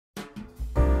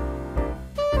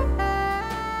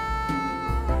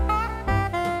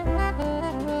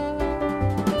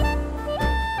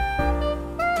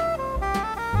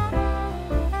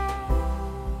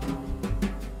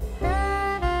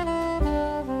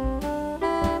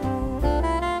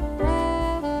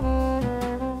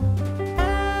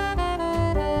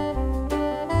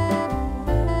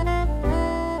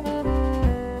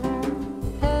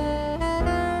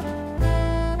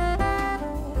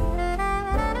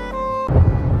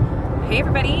Hey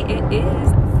everybody, it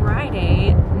is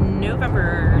Friday,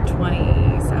 November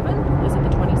 27th. Is it the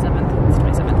 27th? It's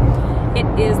 27th.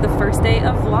 It is the first day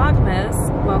of Vlogmas.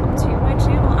 Welcome to my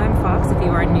channel. I'm Fox. If you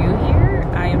are new here,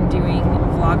 I am doing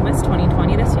Vlogmas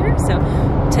 2020 this year. So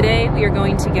today we are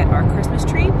going to get our Christmas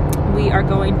tree. We are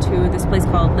going to this place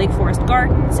called Lake Forest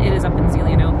Gardens. It is up in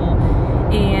Zelienople,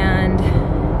 and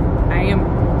I am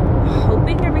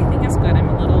hoping everything is good. I'm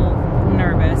a little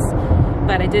nervous,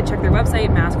 but I did check their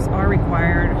website. Masks are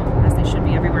required, as they should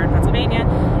be everywhere in Pennsylvania.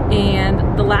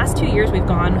 And the last 2 years we've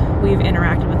gone, we've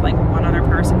interacted with like one other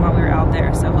person while we were out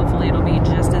there, so hopefully it'll be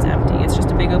just as empty. It's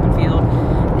just a big open field.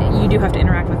 You do have to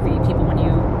interact with the people when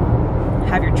you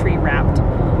have your tree wrapped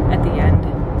at the end,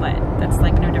 but that's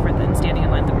like no different than standing in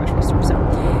line at the grocery store.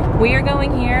 So we are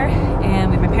going here,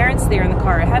 and with my parents, they are in the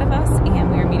car ahead of us,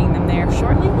 and we are meeting them there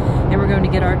shortly, and we're going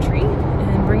to get our tree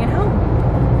and bring it home.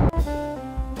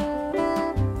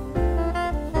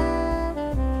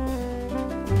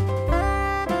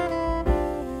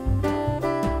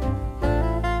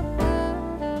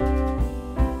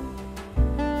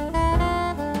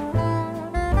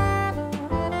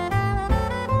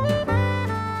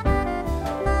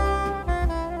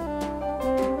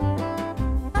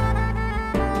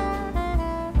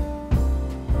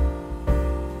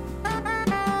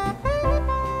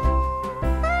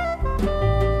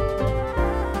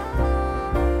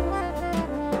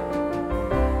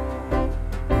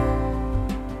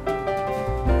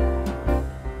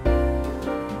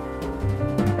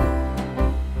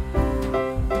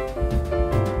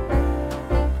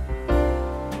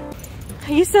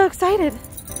 Are you so excited?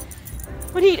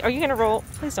 What are you gonna roll?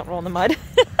 Please don't roll in the mud.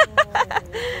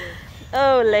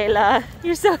 Oh, Layla,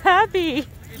 you're so happy.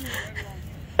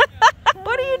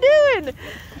 What are you doing?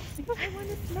 I want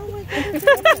to smell my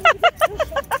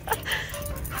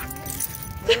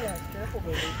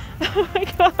Oh my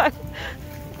god.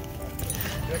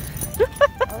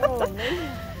 Oh,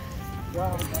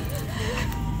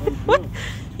 What?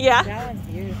 Yeah. that one's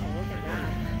beautiful. Look at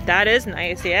that. That is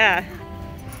nice, yeah.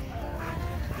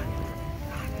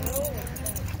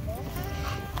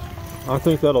 I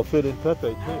think that'll fit in Pepe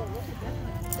too.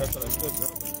 That's what I said.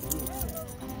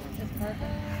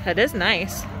 That is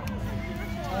nice.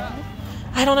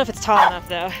 I don't know if it's tall enough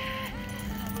though.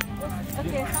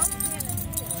 Okay,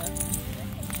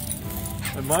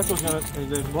 And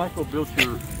and then Michael built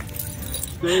your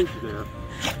stage there.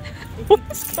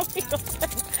 What's going on?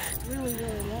 really,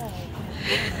 really low.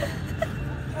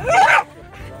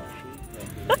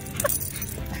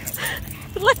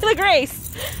 Layla Grace.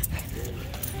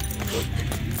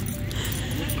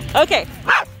 Okay,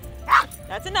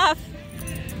 that's enough.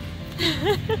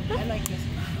 I like this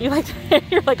one. You like?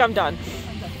 You're like, I'm done.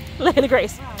 Layla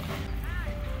Grace.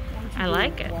 I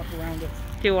like it. Walk around it.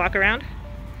 Do you walk around?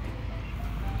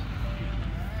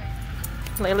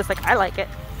 Layla's like, I like it.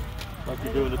 Like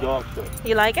you're doing the dog show.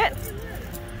 You like it?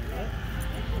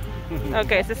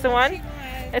 Okay, is this the one?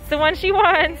 It's the one she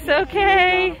wants.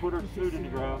 Okay. Put her suit in the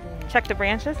ground. Check the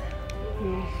branches.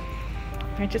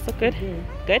 Branches look good.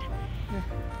 Good.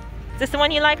 Is this the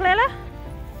one you like, Layla?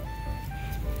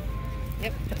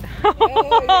 Yep.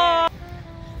 Oh, yeah.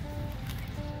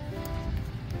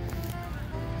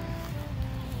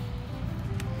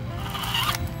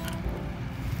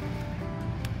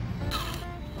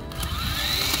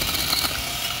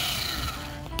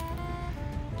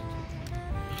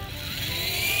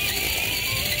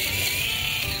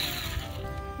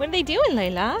 What are they doing,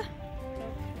 Layla?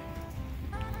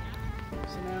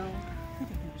 So now, I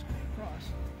think I'm just going across.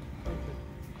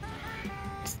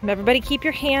 Everybody keep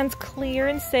your hands clear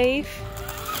and safe.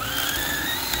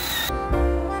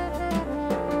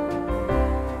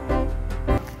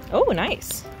 Oh,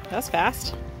 nice. That's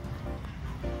fast.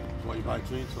 Why you buy a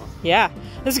chainsaw? Yeah,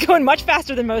 this is going much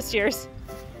faster than most years.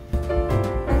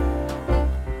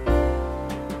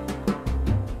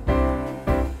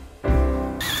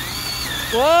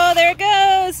 Whoa, there it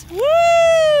goes.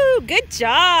 Woo! Good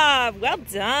job. Well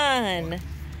done.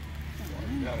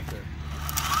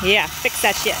 Yeah, fix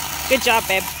that shit. Good job,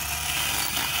 babe.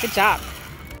 Good job.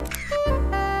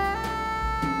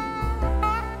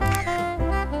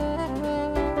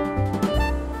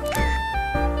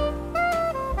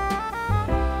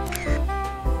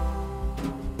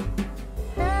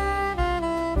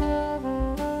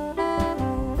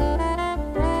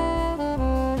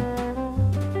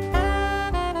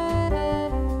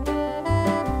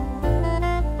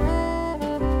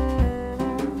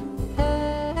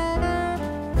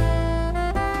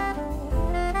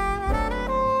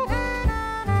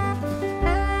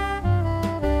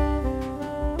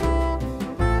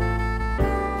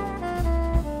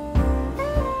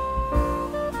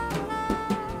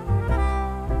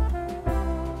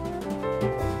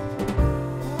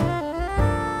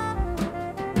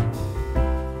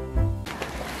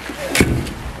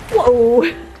 Whoa!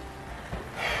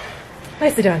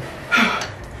 Nicely done.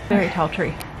 Very tall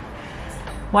tree.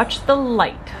 Watch the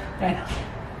light. I know.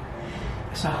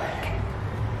 So.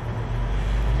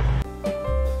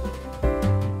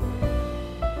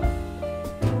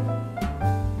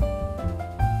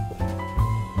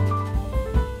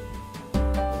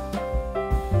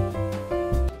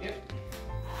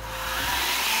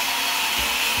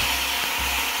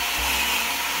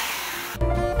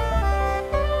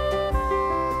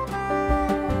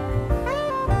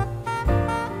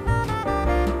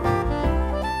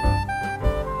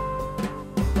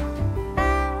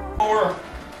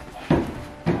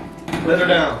 Let her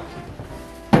down.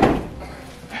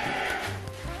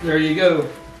 There you go.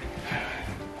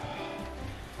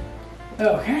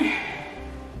 Okay.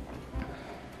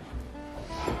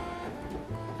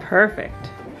 Perfect.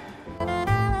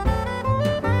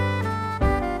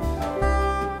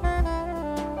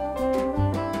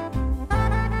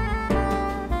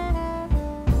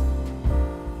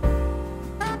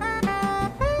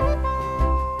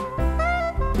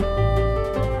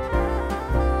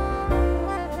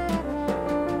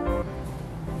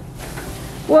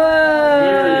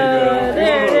 Whoa!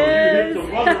 There it is.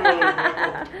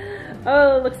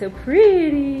 Oh, it looks so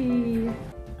pretty. All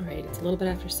right, it's a little bit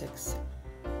after 6.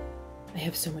 I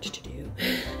have so much to do.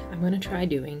 I'm gonna try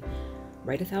doing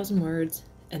write 1,000 words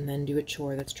and then do a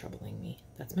chore that's troubling me.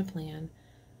 That's my plan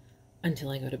until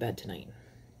I go to bed tonight.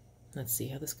 Let's see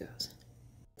how this goes.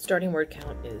 Starting word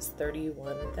count is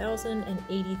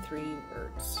 31,083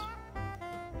 words.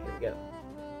 Here we go.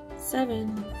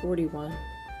 741.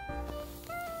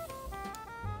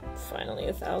 Finally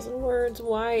 1,000 words.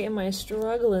 Why am I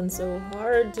struggling so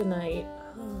hard tonight?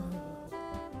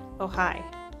 Oh, hi.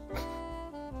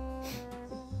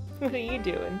 What are you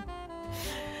doing?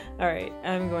 Alright,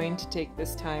 I'm going to take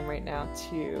this time right now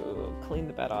to clean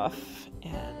the bed off,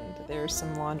 and there's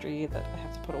some laundry that I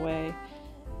have to put away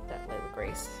that Layla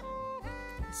Grace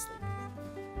is sleeping.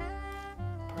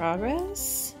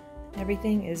 Progress.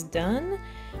 Everything is done,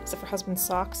 except for husband's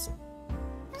socks.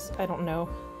 I don't know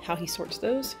how he sorts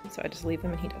those, so I just leave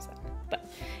them and he does that.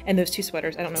 And those 2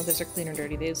 sweaters, I don't know if those are clean or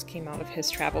dirty. Those came out of his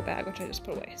travel bag, which I just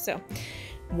put away. So,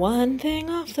 one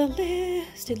thing off the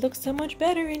list. It looks so much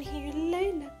better in here.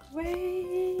 Layla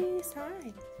Grace.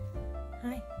 Hi.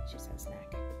 Hi. She said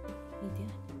snack. What are you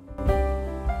doing?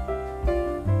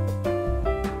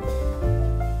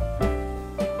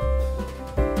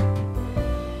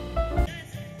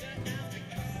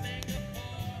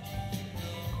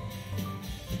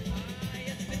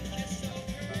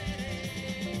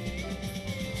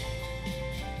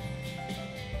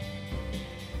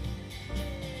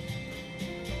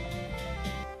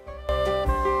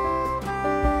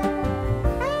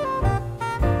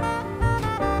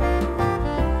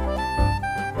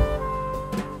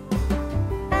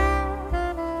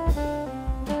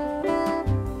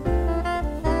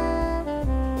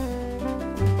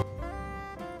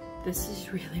 This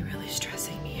is really, really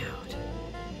stressing me out.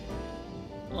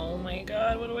 Oh my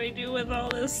god, what do I do with all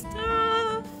this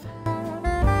stuff?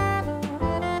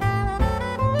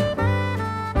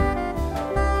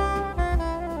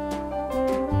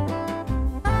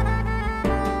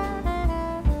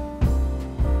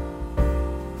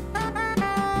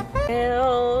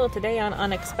 Well, today on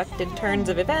Unexpected Turns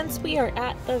of Events, we are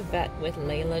at the vet with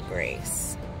Layla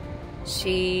Grace.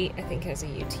 She, I think, has a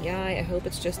UTI. I hope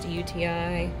it's just a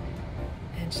UTI.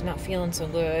 And she's not feeling so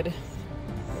good. Of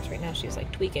course, right now she's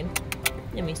like tweaking.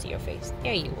 Let me see your face.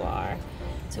 There you are.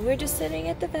 So we're just sitting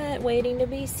at the vet waiting to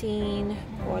be seen.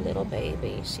 Poor little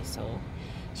baby. She's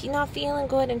not feeling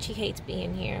good and she hates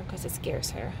being here because it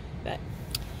scares her. But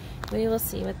we will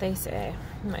see what they say.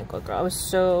 My good girl. I was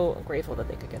so grateful that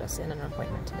they could get us in an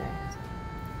appointment today.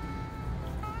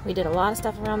 We did a lot of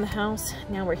stuff around the house.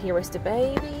 Now we're here with the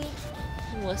baby.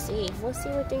 We'll see. We'll see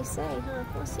what they say, huh?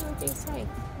 We'll see what they say.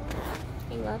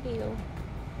 I love you.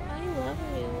 I love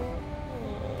you.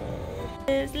 Oh.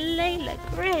 It's Layla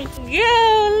Grace. Yo,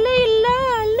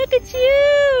 Layla, look at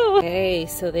you. Okay,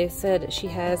 so they said she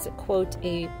has, quote,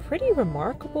 a pretty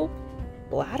remarkable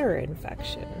bladder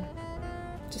infection.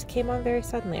 Just came on very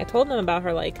suddenly. I told them about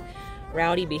her, like,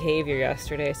 rowdy behavior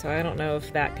yesterday, so I don't know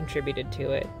if that contributed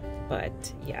to it.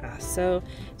 But yeah, so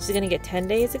she's gonna get 10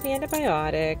 days of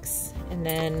antibiotics, and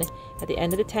then at the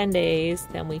end of the 10 days,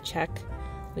 then we check,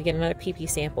 we get another pee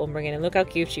sample and bring it in. Look how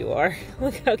cute you are.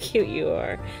 Look how cute you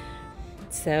are.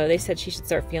 So they said she should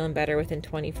start feeling better within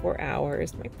 24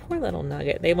 hours. My poor little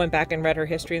nugget. They went back and read her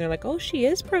history and they're like, oh, she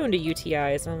is prone to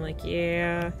UTIs. And I'm like,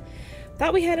 yeah.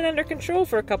 Thought we had it under control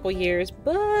for a couple years,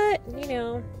 but, you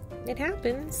know, it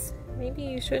happens. Maybe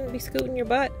you shouldn't be scooting your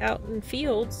butt out in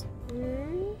fields.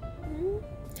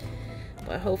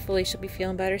 but hopefully she'll be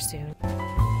feeling better soon.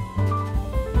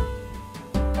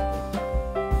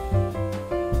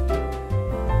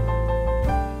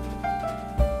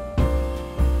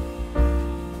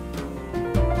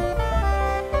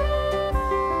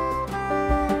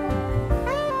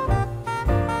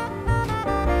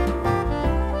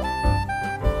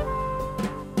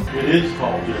 It is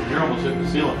tall, Jim. You're almost hitting the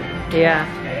ceiling.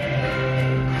 Yeah.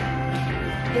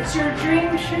 It's your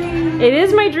dream tree. It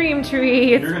is my dream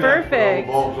tree. It's You're gonna perfect. have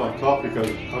to put all the bulbs on top because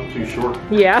I'm too short.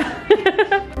 Yeah.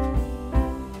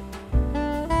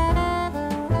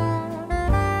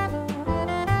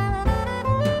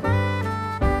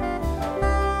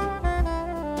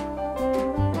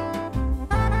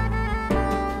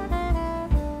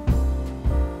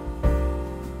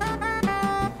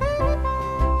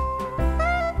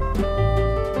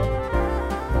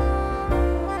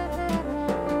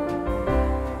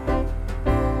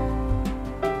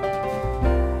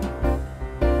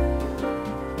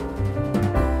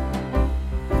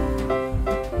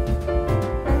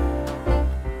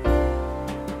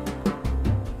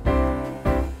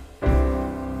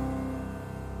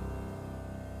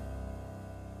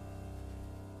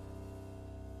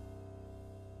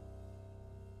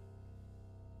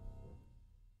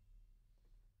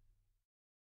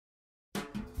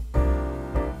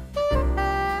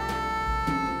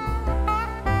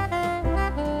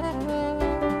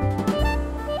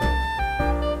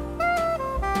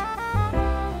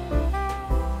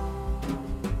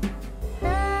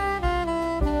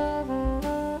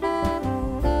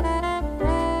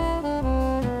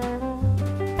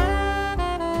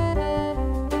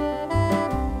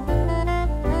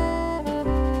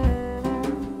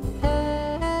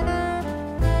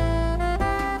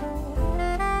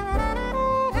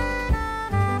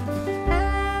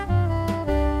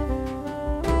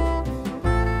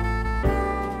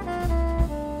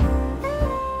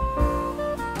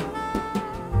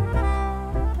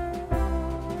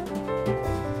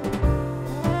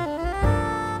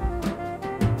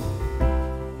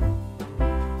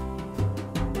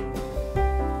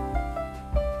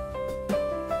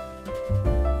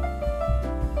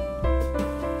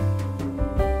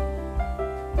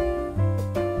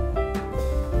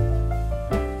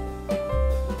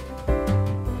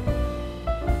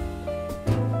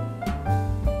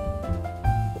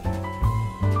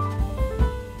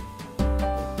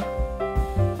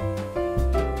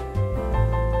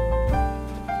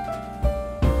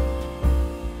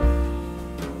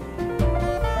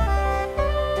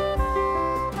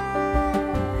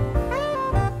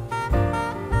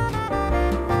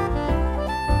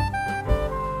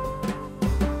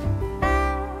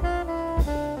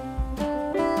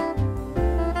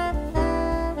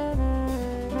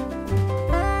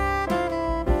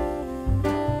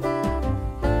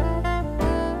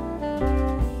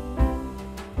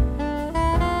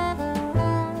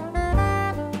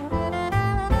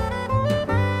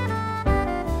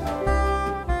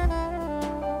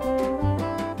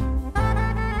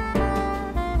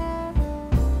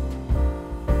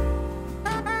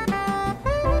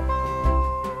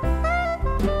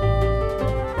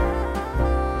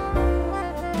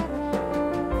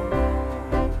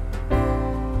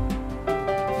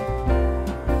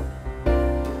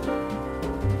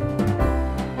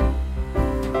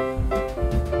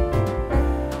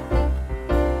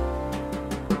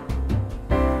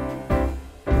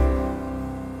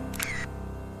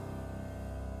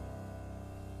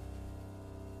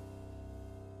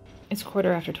 It's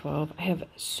 12:15. I have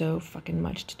so fucking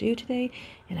much to do today,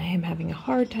 and I am having a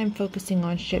hard time focusing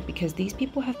on shit because these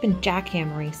people have been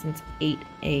jackhammering since 8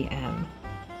 a.m.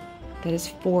 That is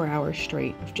 4 hours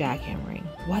straight of jackhammering.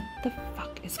 What the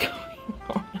fuck is going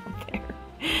on out there?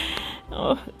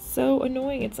 Oh, it's so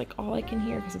annoying. It's like all I can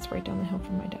hear because it's right down the hill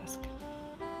from my desk.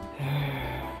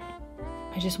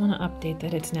 I just want to update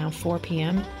that it's now 4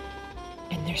 p.m.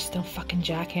 and they're still fucking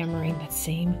jackhammering that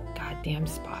same goddamn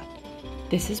spot.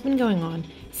 This has been going on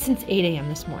since 8 a.m.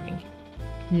 this morning,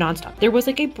 nonstop. There was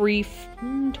like a brief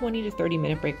 20 to 30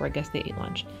 minute break where I guess they ate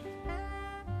lunch.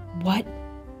 What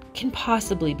can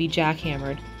possibly be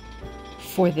jackhammered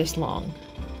for this long?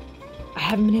 I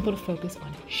haven't been able to focus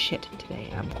on shit today,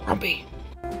 and I'm grumpy.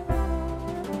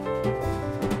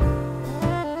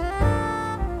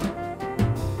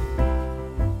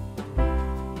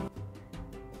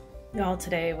 Y'all,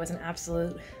 today was an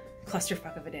absolute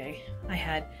clusterfuck of a day. I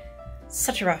had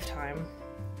such a rough time.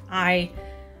 I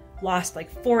lost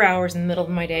like 4 hours in the middle of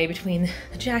my day between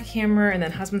the jackhammer and then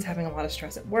husband's having a lot of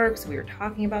stress at work, so we were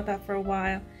talking about that for a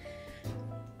while.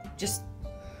 Just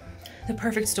the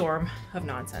perfect storm of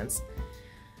nonsense.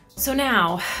 So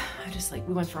now,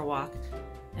 we went for a walk,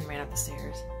 and ran up the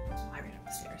stairs. Well, I ran up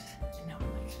the stairs, and now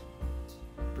I'm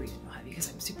like breathing real heavy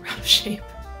because I'm super out of shape.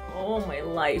 Oh my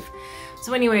life.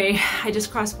 So anyway, I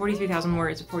just crossed 43,000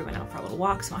 words before we went out for a little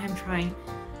walk, so I'm trying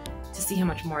to see how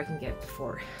much more I can get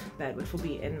before bed, which will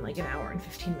be in like an hour and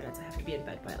 15 minutes. I have to be in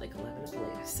bed by like 11 at the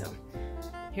latest. So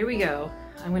here we go.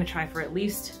 I'm gonna try for at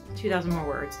least 2,000 more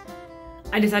words.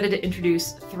 I decided to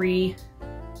introduce 3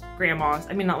 grandmas.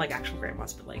 I mean, not like actual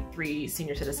grandmas, but like 3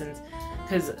 senior citizens,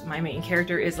 because my main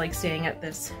character is like staying at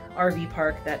this RV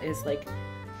park that is like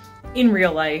in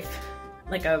real life,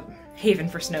 like a haven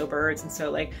for snowbirds, and so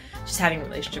like she's having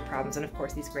relationship problems, and of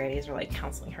course these grannies are like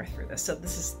counseling her through this. So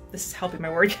this is helping my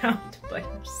word count, but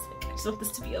I'm just like, I just want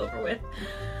this to be over with.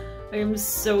 I am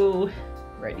so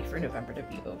ready for November to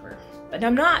be over, but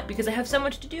I'm not, because I have so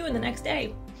much to do in the next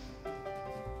day.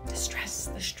 The stress,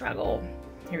 the struggle.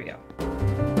 Here we go.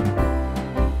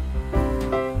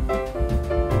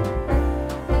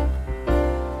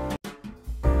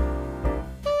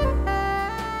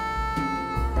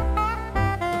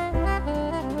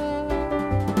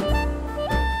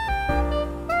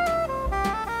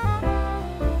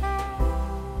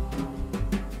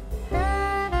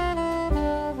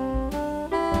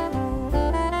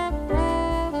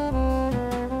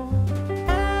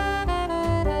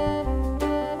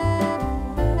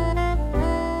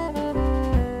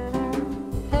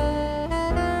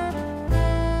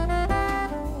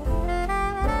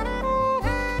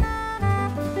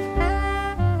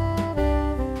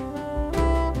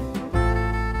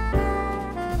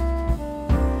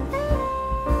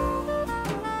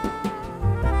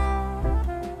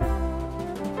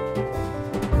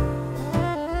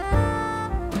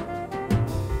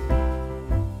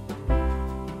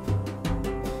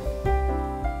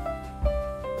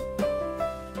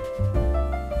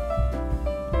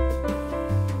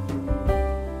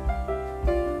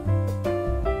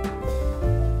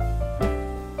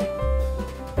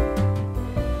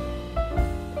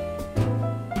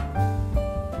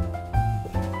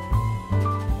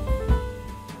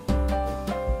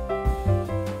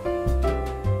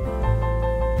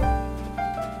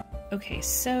 Okay,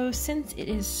 so since it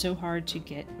is so hard to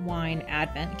get wine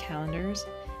advent calendars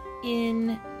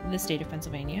in the state of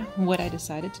Pennsylvania, what I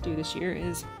decided to do this year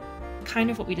is kind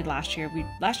of what we did last year.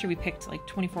 Last year we picked like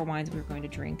 24 wines we were going to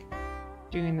drink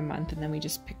during the month, and then we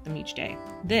just picked them each day.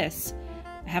 This,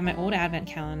 I have my old advent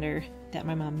calendar that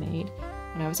my mom made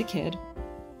when I was a kid,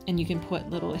 and you can put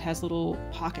it has little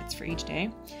pockets for each day.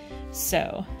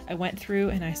 So I went through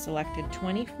and I selected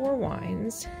 24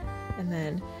 wines, and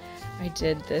then I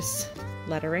did this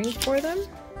lettering for them.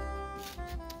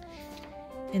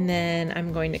 And then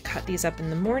I'm going to cut these up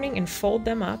in the morning and fold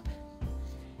them up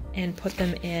and put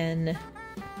them in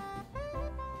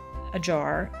a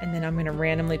jar, and then I'm going to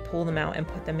randomly pull them out and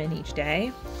put them in each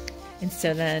day. And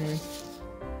so then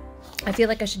I feel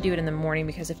like I should do it in the morning,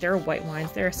 because if there are white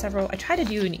wines, there are several. I try to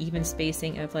do an even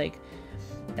spacing of like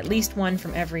at least one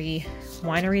from every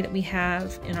winery that we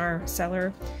have in our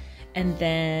cellar. And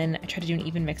then I try to do an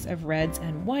even mix of reds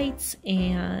and whites,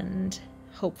 and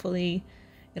hopefully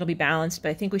it'll be balanced. But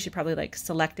I think we should probably like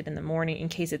select it in the morning in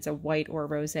case it's a white or a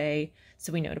rosé,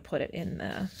 so we know to put it in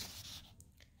the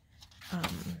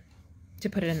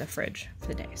fridge for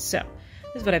the day. So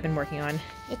this is what I've been working on.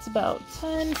 It's about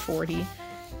 10:40.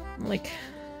 Like,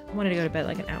 I wanted to go to bed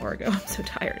like an hour ago. I'm so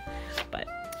tired, but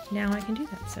now I can do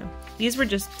that. So these were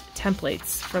just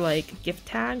templates for like gift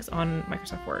tags on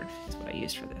Microsoft Word is what I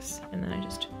used for this. And then I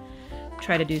just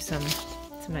try to do some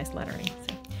nice lettering.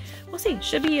 So we'll see.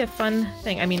 Should be a fun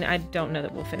thing. I mean, I don't know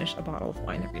that we'll finish a bottle of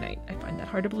wine every night. I find that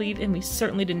hard to believe, and we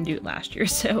certainly didn't do it last year.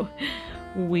 So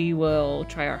we will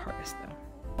try our hardest